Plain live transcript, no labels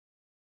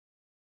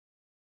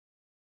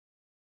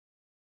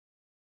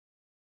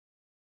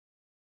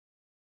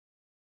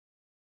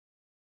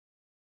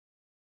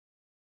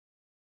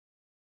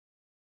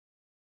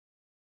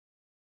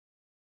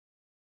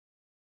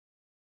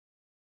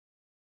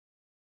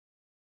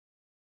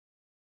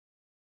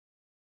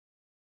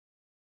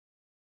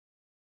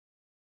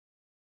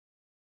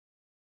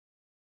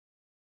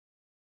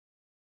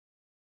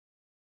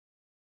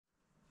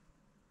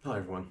Hi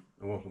everyone,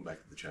 and welcome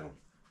back to the channel.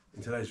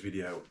 In today's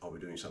video I'll be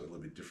doing something a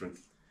little bit different.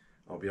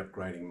 I'll be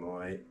upgrading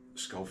my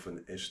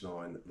Sculpfun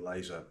S9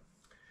 laser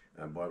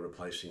by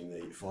replacing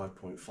the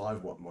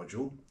 5.5 watt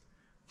module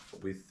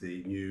with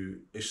the new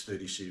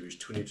S30 series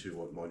 22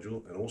 watt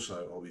module, and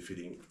also I'll be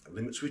fitting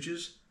limit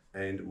switches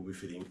and we'll be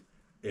fitting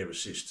air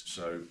assist.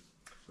 So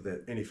without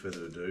any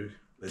further ado,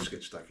 let's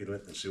get stuck into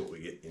it and see what we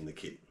get in the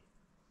kit.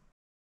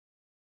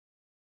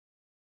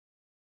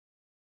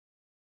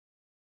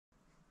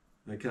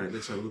 Okay,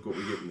 let's have a look what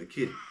we get in the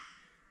kit.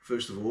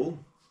 First of all,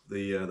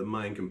 the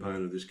main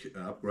component of this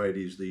upgrade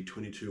is the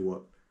 22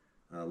 watt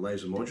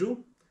laser module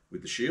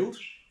with the shield.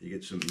 You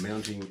get some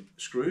mounting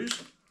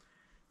screws,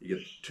 you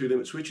get 2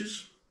 limit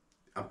switches,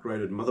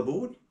 upgraded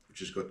motherboard, which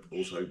has got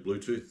also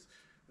Bluetooth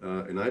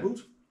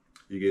enabled.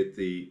 You get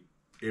the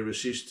air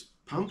assist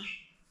pump,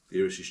 the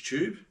air assist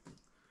tube.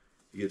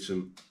 You get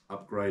some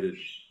upgraded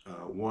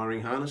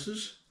wiring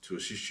harnesses to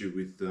assist you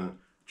with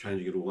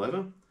changing it all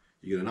over.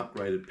 You get an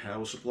upgraded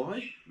power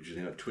supply, which is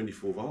now at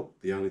 24 volt.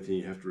 The only thing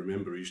you have to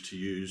remember is to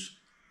use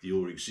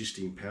your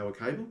existing power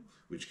cable,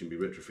 which can be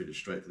retrofitted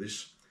straight to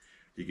this.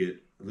 You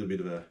get a little bit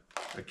of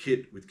a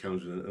kit which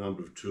comes with a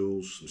number of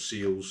tools, some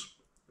seals,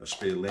 a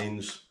spare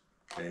lens,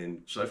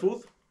 and so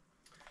forth.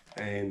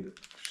 And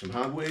some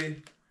hardware,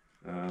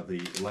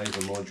 the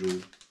laser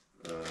module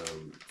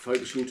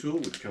focusing tool,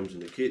 which comes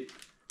in the kit,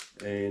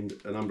 and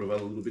a number of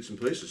other little bits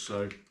and pieces.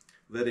 So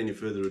without any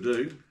further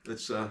ado,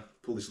 let's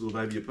pull this little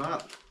baby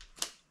apart.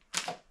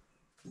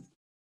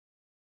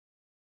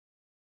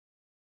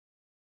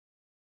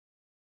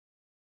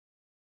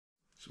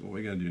 So what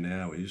we're going to do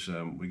now is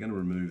we're going to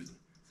remove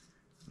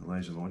the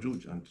laser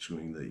module,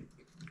 unscrewing the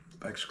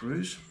back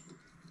screws,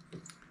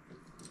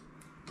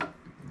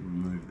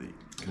 remove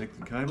the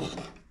connecting cable,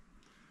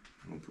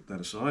 and we'll put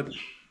that aside.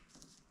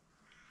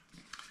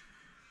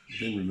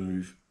 Then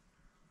remove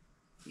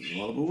the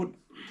motherboard.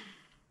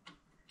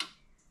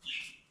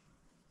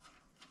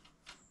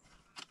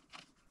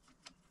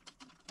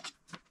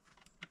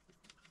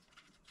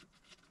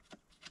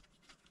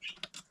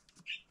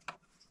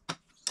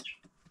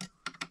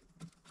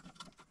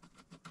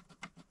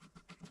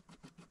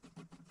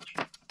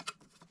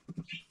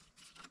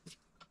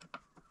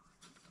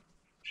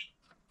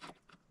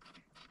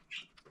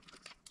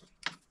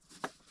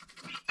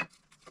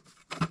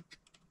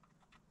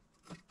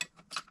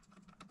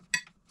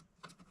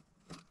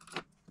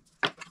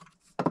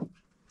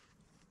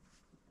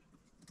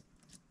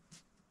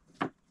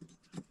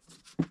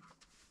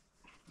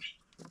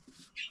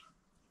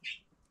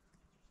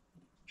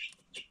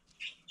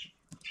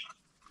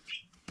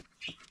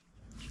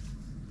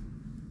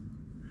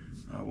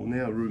 We'll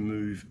now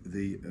remove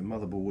the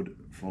motherboard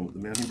from the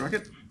mounting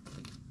bracket,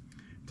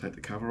 take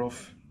the cover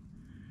off,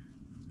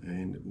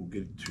 and we'll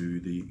get to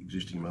the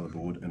existing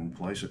motherboard and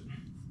replace it.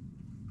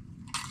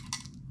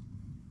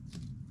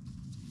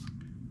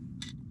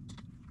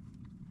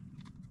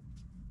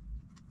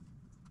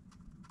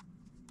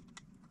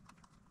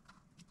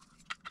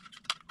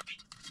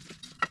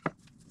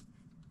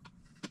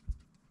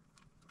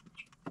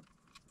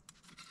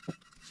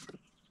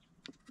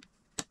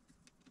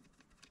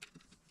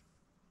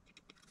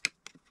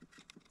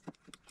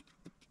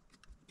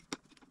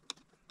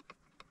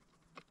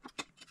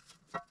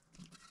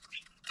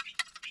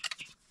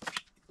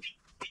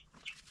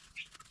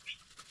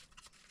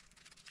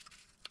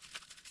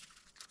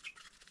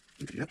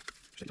 Yeah,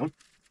 stay on,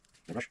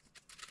 no rush.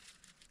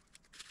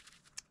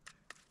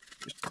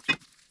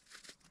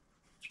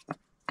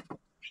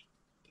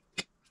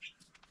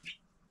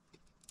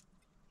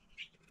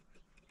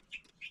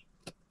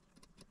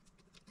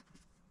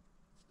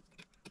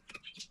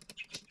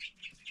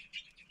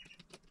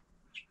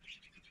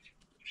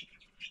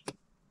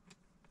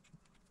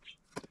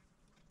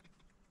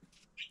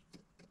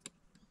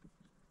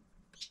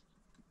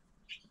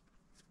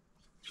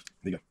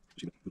 There you go. Just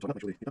give it a good time up,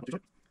 make sure the nip up is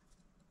right.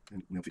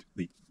 And we'll now fit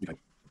the new cable.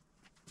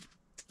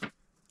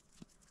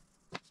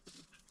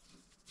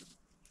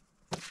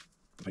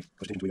 Okay,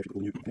 close attention to where you actually put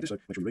all the new connectors, so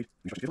make sure you read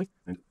the instructions carefully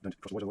and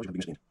don't cross the wires, otherwise you'll have a big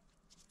mess at the end.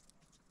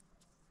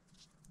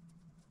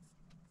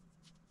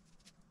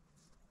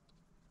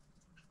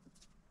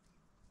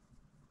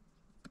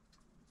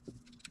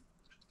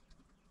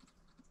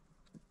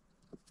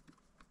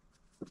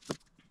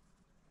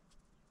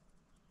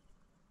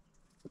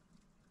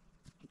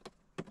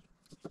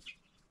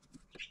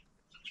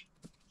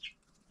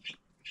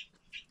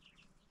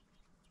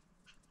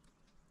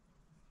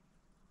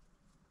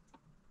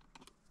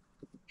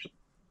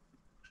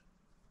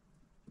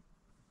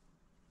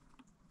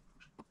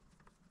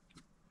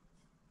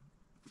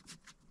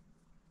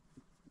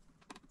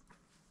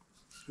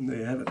 And there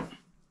you have it.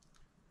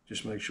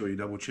 Just make sure you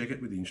double check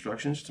it with the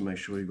instructions to make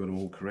sure you've got them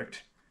all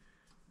correct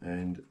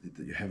and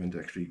that you haven't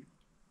actually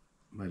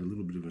made a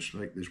little bit of a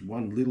mistake. There's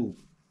one little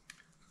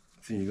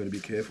thing you've got to be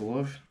careful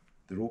of.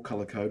 They're all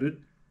color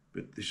coded,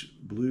 but this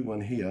blue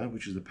one here,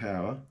 which is the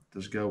power,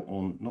 does go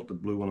on, not the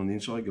blue one on the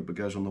inside, but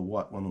goes on the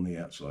white one on the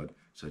outside.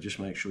 So just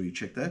make sure you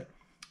check that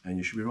and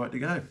you should be right to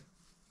go.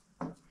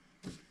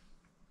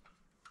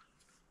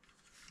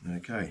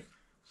 Okay,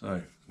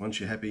 So once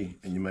you're happy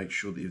and you make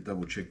sure that you've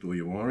double checked all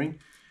your wiring,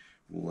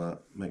 we'll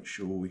make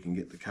sure we can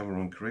get the cover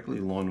on correctly,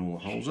 line all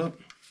the holes up,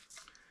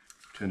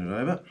 turn it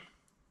over,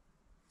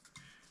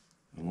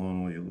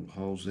 align all your little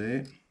holes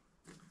there,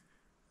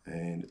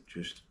 and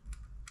just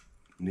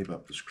nip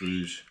up the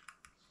screws.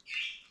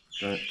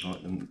 Don't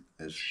tighten them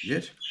as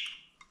yet,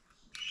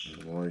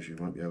 otherwise you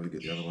won't be able to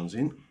get the other ones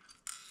in.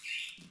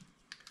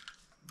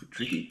 A bit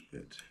tricky,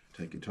 but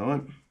take your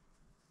time.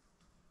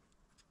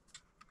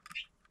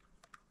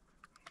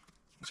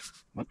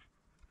 One,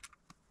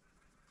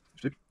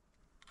 two.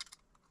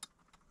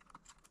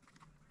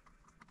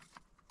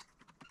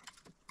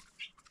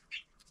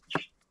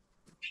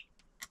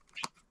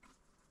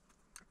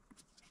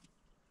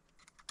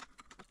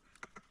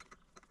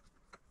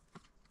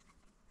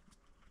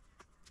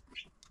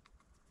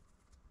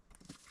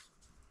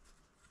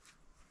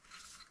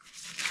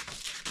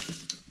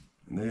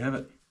 And there you have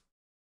it.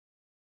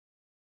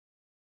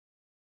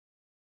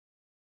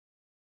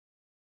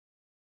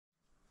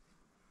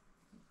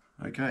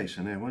 Okay,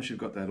 so now once you've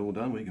got that all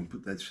done, we can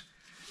put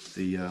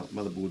the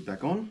motherboard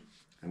back on,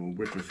 and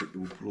we'll retrofit.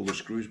 We'll put all the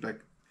screws back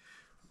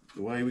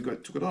the way we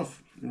took it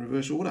off in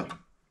reverse order.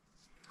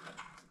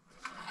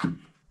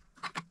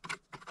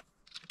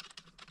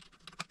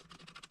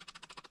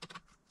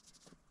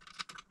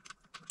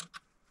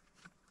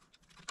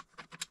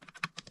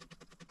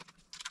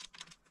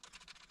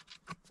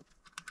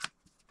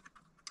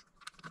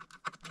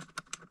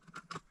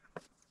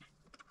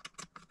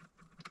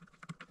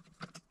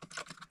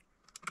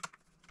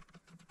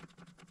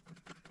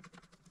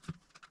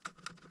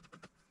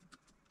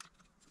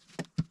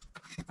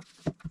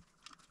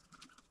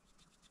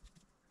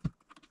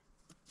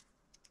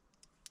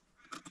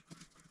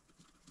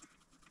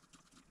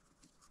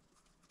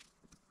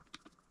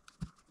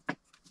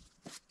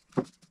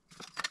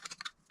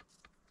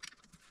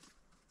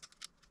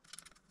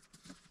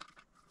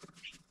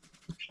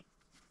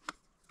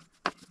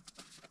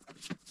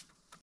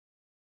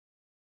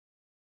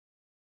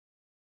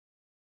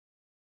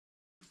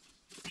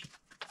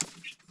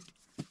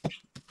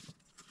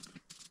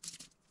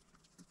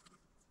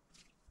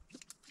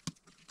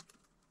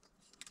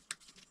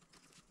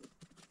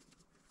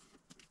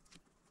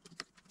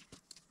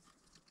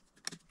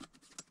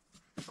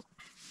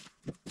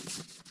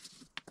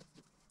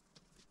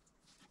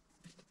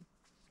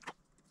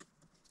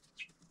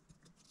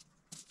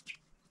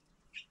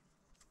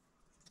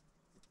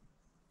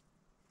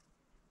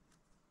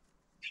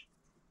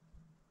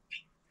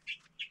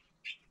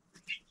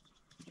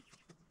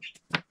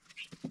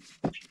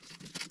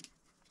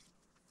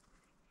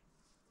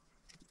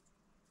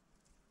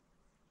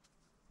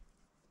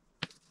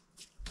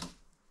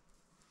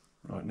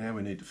 Right, now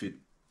we need to fit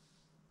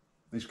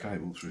this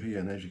cable through here,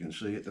 and as you can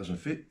see it doesn't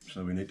fit,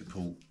 so we need to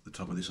pull the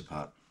top of this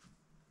apart.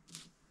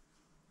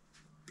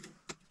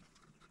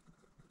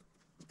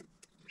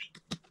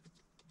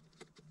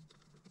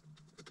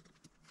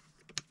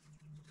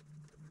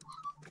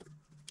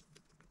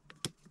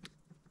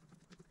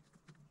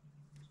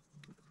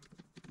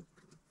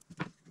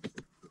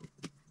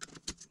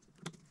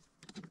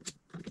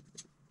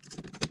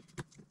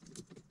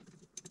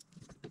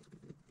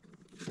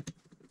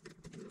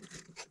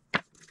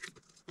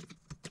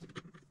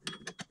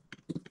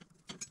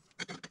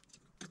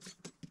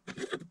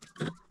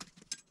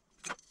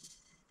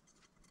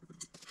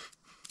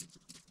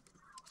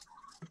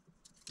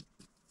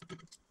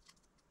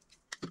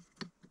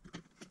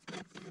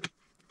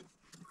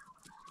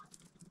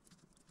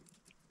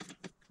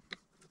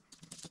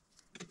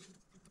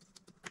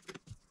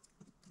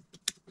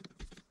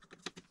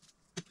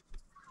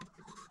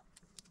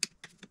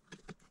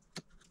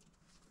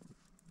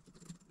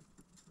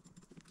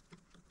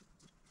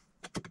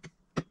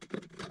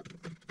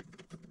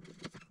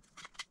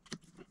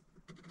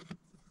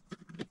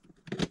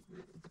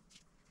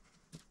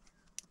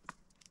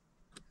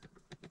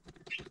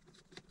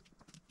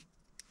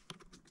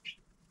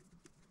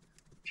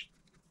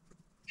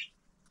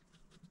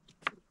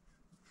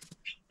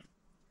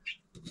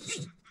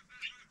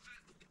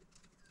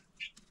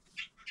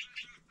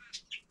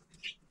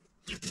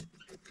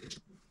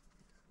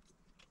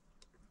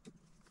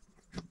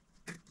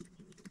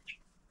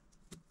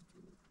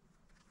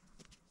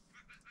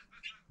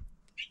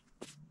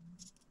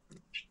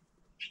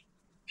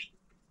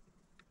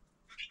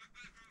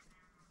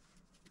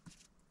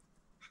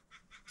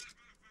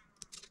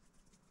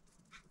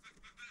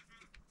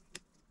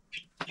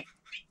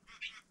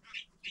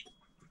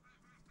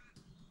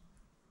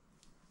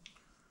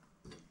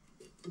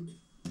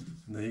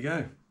 And there you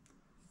go.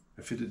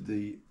 I fitted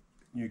the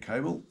new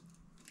cable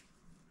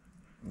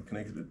and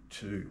connected it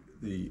to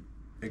the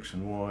X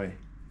and Y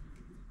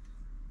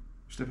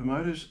stepper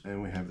motors,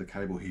 and we have the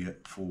cable here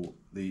for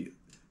the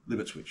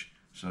limit switch.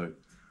 So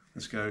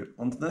let's go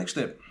on to the next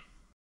step.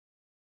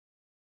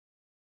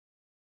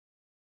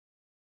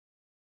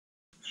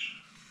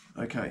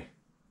 Okay,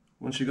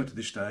 once you got to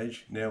this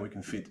stage, now we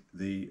can fit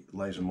the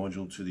laser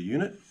module to the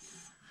unit.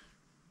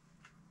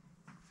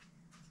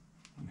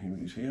 And here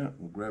it is here.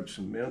 We'll grab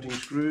some mounting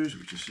screws,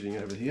 which are sitting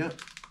over here.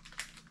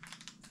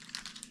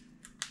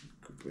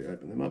 quickly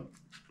open them up.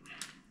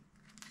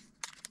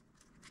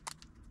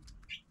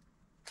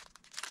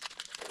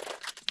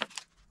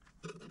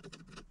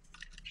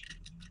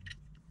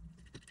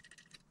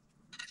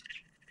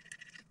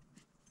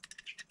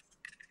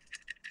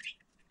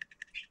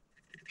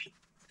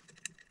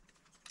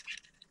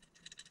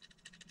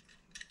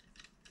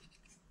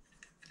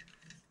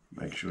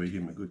 Make sure you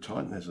give them a good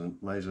tighten, as a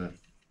laser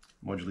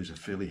module is a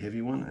fairly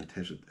heavy one and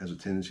has a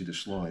tendency to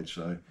slide,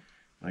 so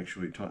make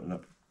sure you tighten it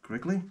up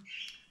correctly.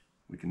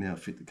 We can now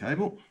fit the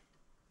cable.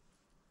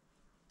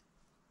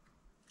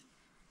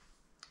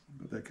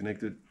 Got that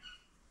connected,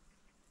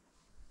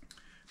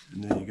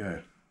 and there you go.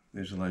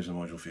 There's the laser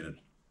module fitted.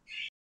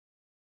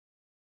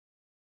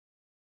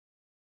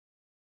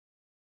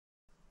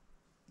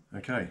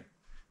 Okay,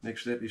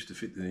 next step is to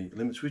fit the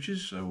limit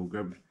switches, so we'll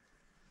grab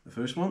the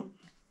first one.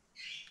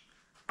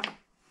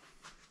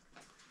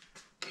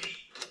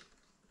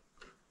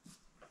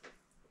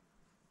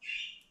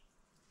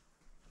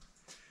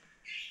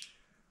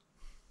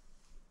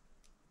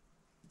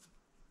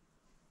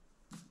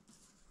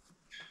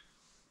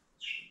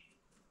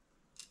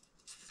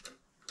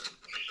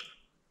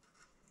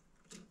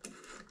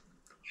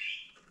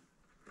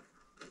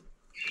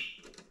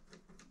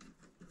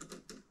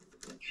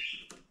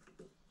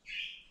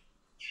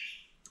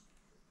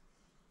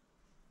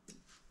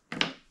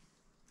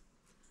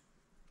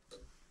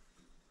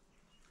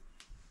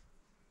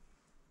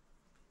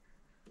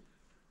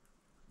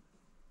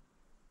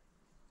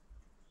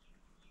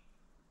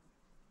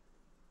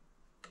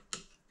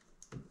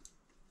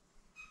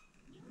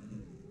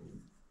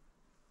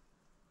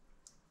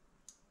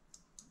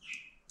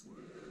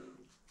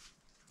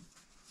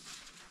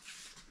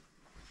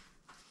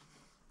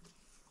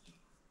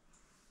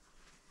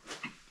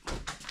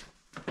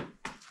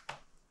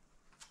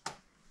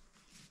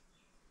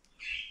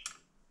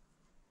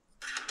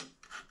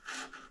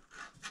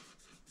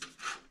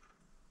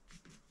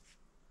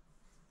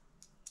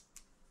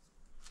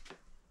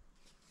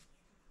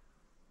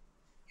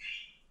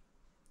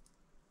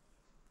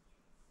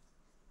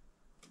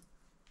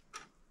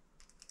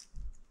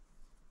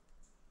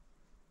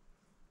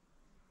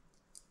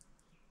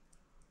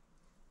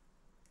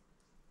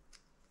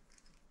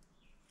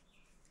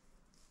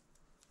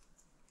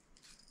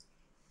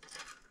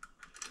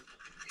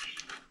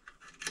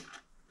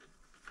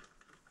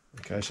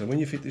 Okay, so when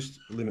you fit this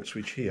limit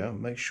switch here,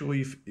 make sure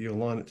you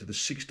align it to the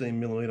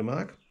 16mm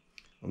mark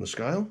on the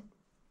scale.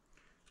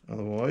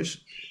 Otherwise,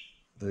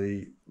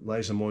 the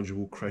laser module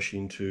will crash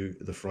into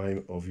the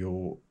frame of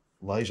your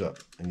laser,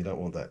 and you don't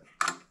want that.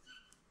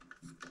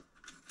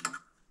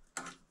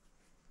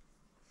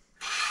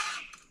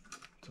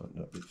 Tighten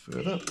it up a bit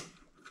further.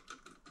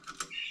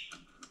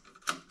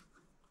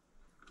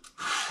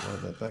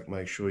 Slide that back,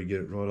 make sure you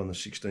get it right on the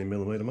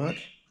 16mm mark,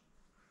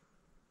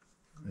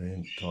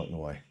 and tighten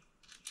away.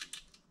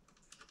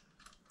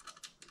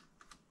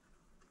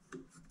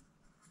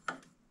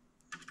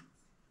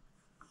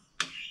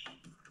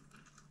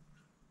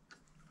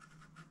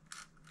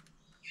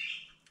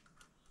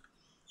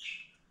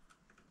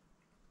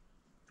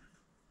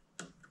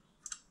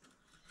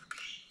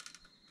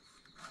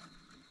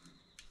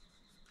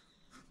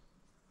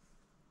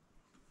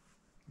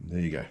 There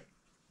you go.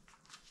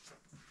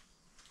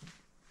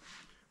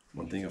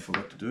 One thing I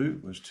forgot to do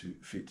was to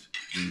fit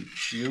the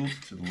shield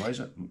to the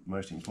laser,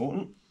 most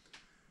important,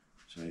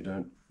 so you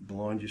don't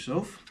blind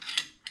yourself.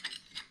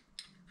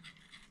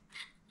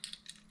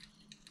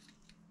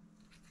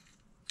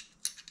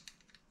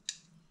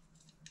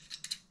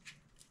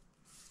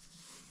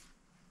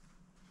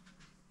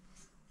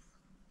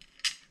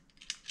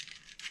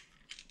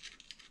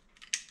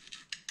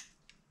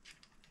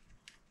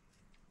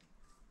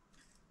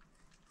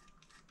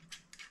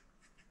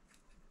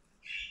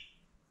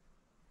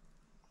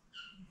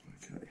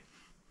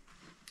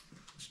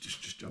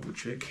 Double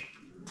check.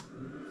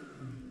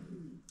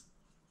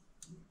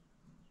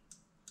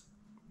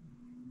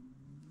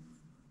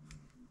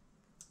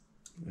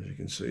 As you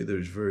can see, there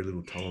is very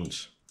little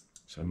tolerance,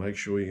 so make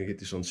sure you can get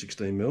this on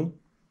 16mm.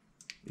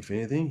 If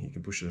anything, you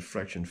can push it a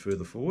fraction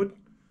further forward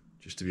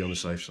just to be on the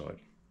safe side.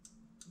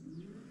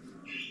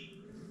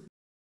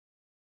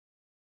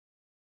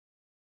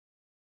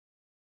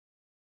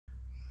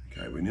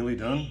 Okay, we're nearly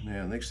done.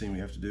 Now, the next thing we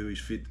have to do is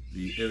fit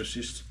the air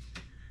assist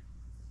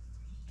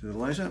to the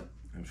laser.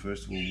 And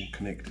first of all, we'll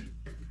connect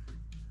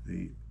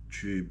the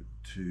tube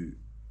to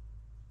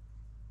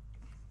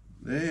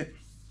there.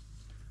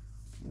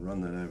 We'll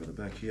run that over the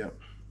back here.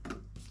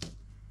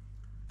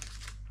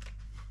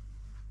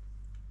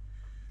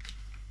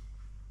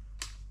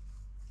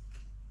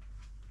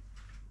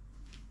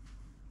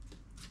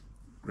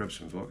 Grab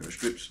some Velcro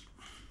strips.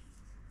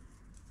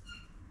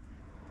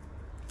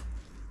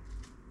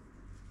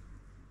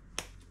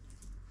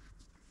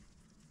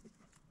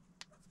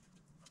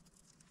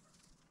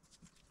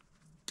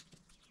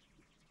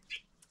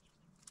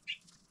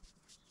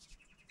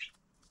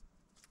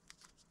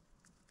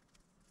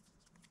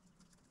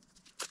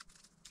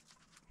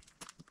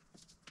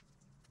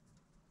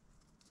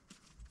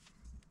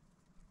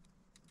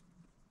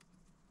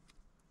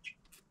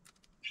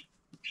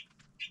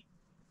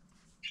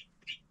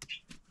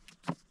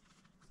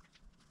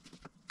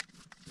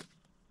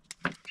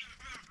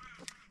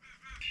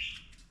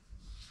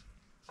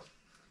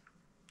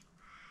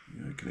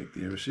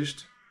 check the air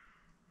assist.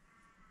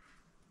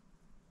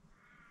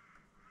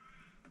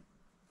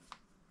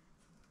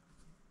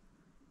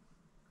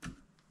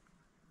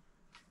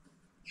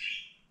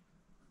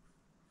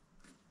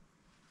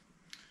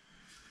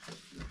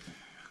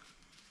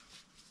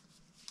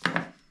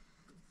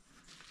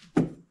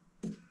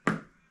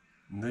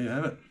 And there you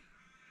have it.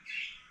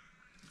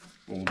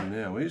 What we'll do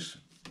now is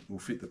we'll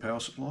fit the power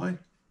supply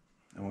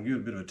and we'll give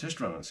it a bit of a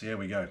test run and see how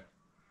we go.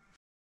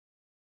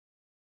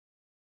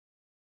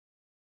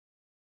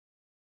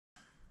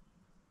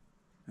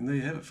 And there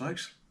you have it,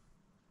 folks.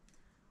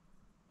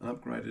 An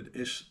upgraded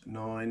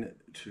S9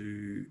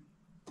 to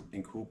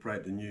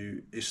incorporate the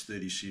new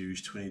S30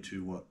 series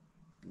 22-watt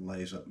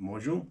laser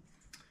module.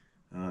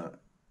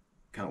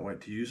 Can't wait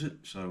to use it,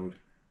 so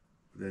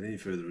without any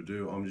further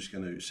ado, I'm just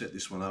going to set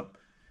this one up,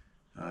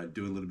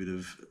 do a little bit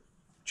of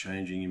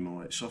changing in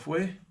my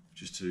software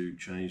just to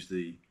change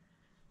the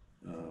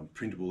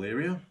printable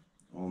area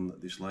on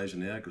this laser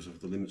now because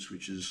of the limit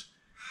switches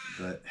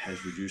that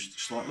has reduced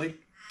slightly.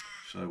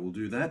 So we'll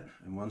do that,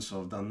 and once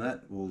I've done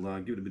that,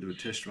 we'll give it a bit of a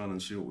test run and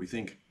see what we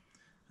think,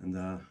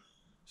 and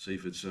see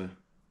if it's a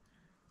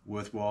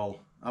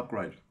worthwhile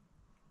upgrade.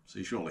 See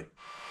you shortly.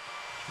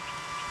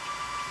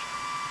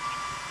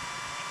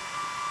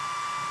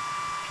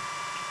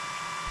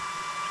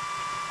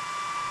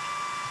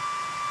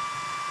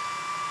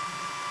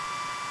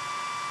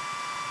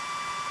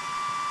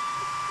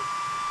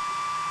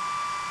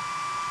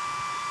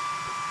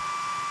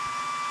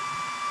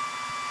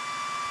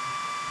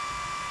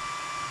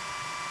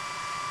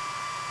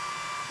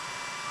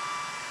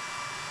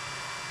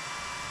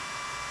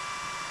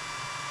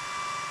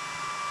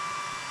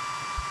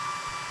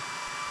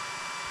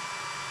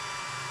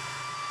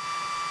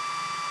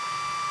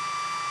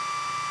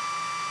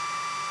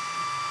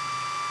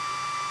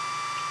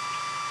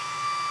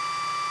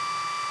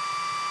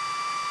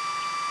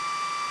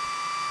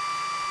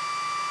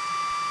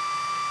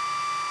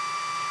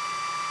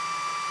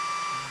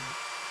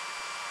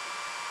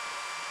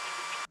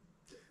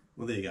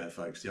 Well, there you go,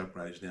 folks. The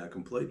upgrade is now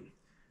complete.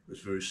 It was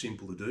very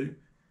simple to do.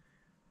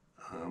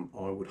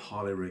 I would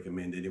highly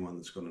recommend anyone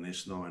that's got an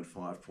S9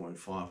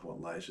 5.5 watt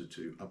laser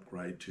to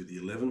upgrade to the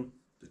 11,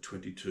 the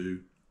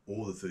 22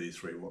 or the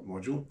 33 watt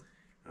module.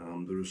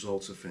 The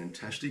results are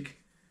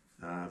fantastic,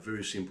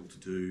 very simple to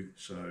do.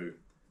 So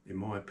in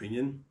my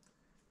opinion,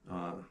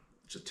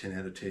 it's a 10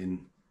 out of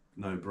 10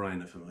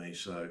 no-brainer for me.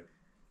 So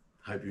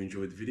hope you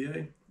enjoyed the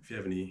video. If you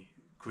have any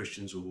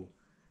questions or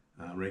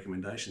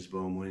recommendations, by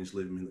all means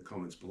leave them in the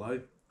comments below,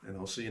 and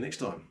I'll see you next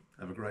time.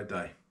 Have a great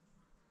day.